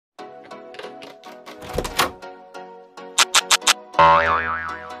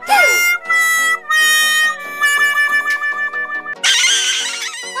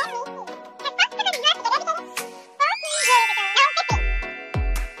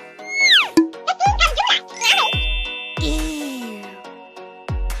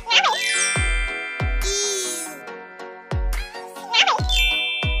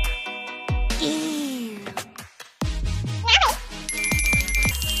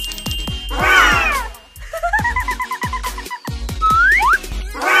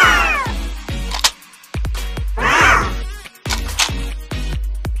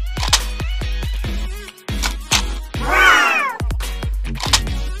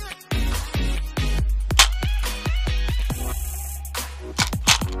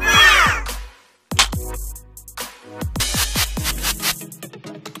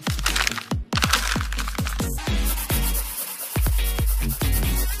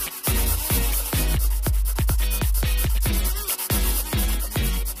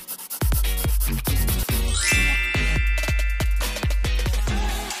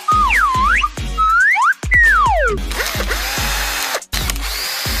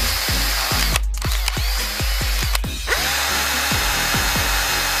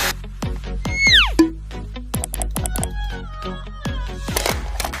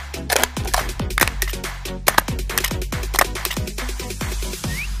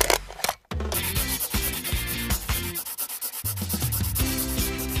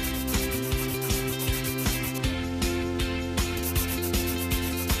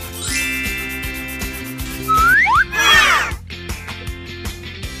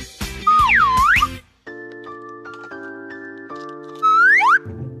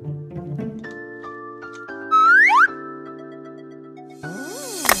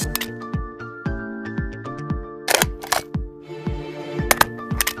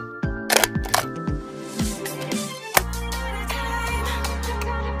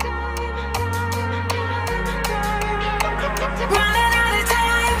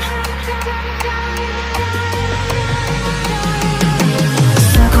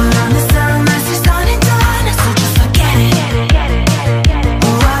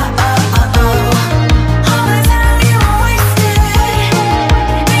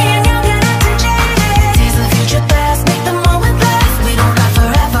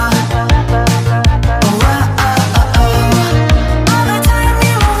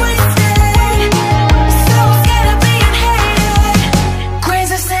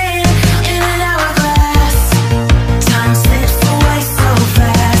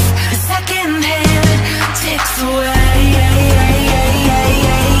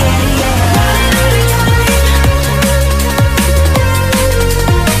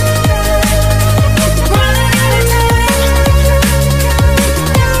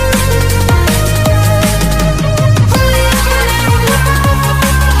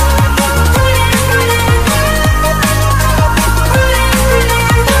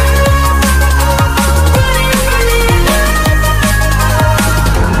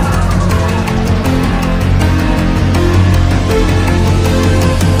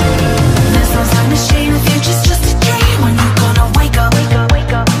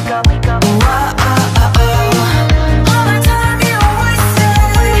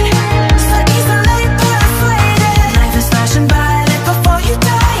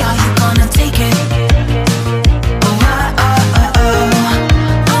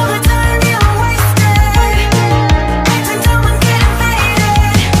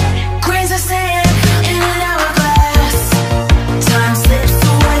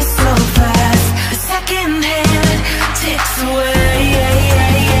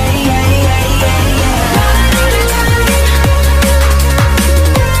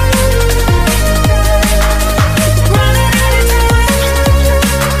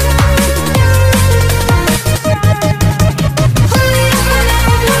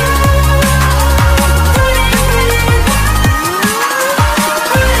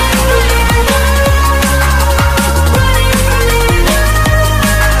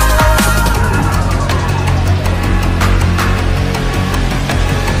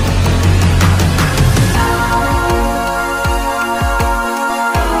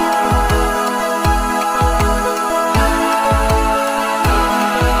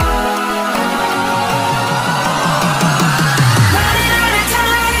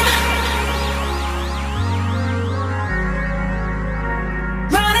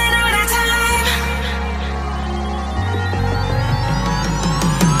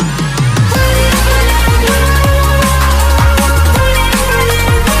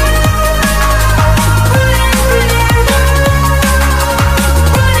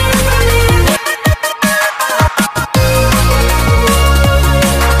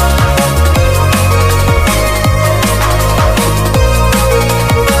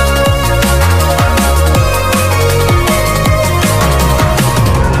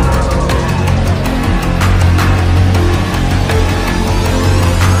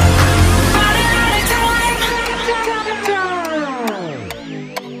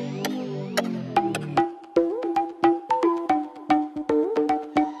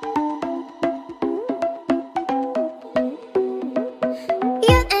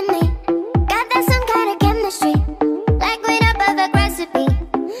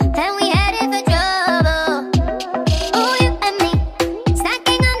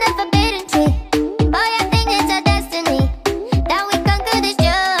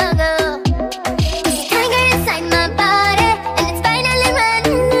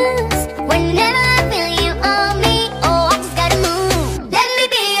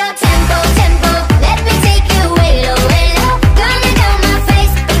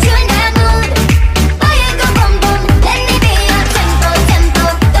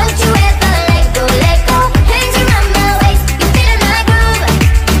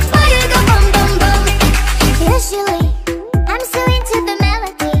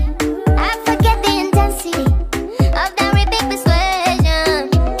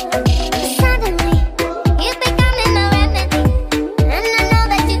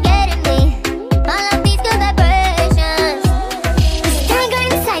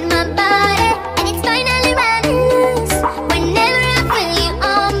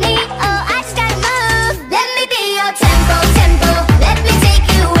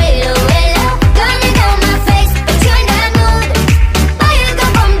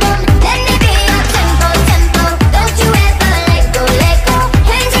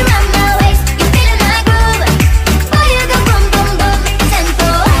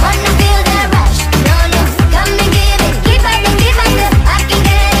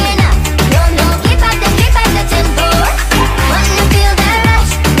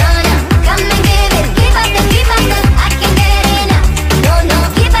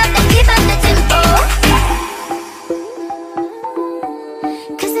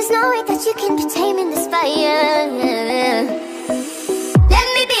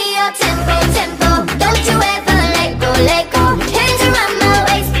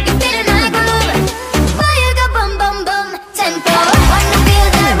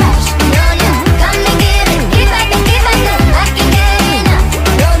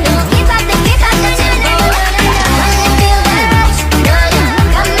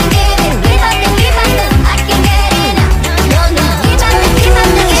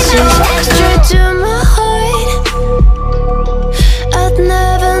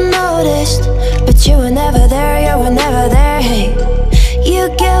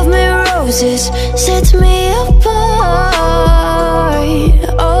roses set me apart.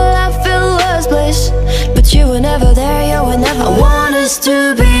 All I felt was bliss, but you were never there, you were never. I want us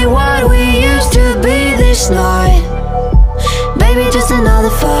to be what we used to be this night. Baby, just another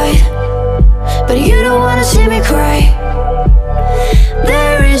fight, but you don't wanna see me cry.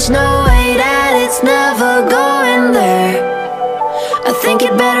 There is no way that it's never going there. I think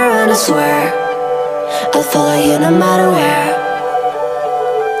it better and I swear I'll follow you no matter where.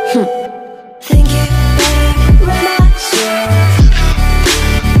 Think it better and I swear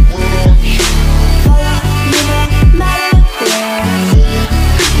follow you no matter where.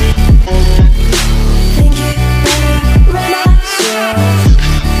 Think it better and I swear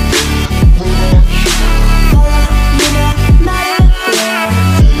follow you no matter where.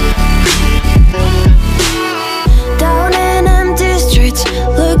 Down in empty streets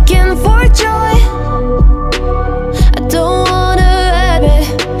looking for joy. I don't wanna admit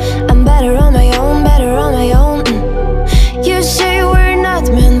I'm better on my own, better on my own. You say we're not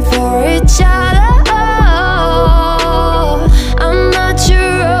meant for each other. I'm not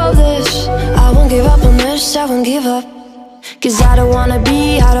sure of this. I won't give up on this, I won't give up. Cause I don't wanna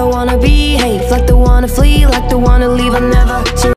behave like the one to flee, like the one to leave. I'm never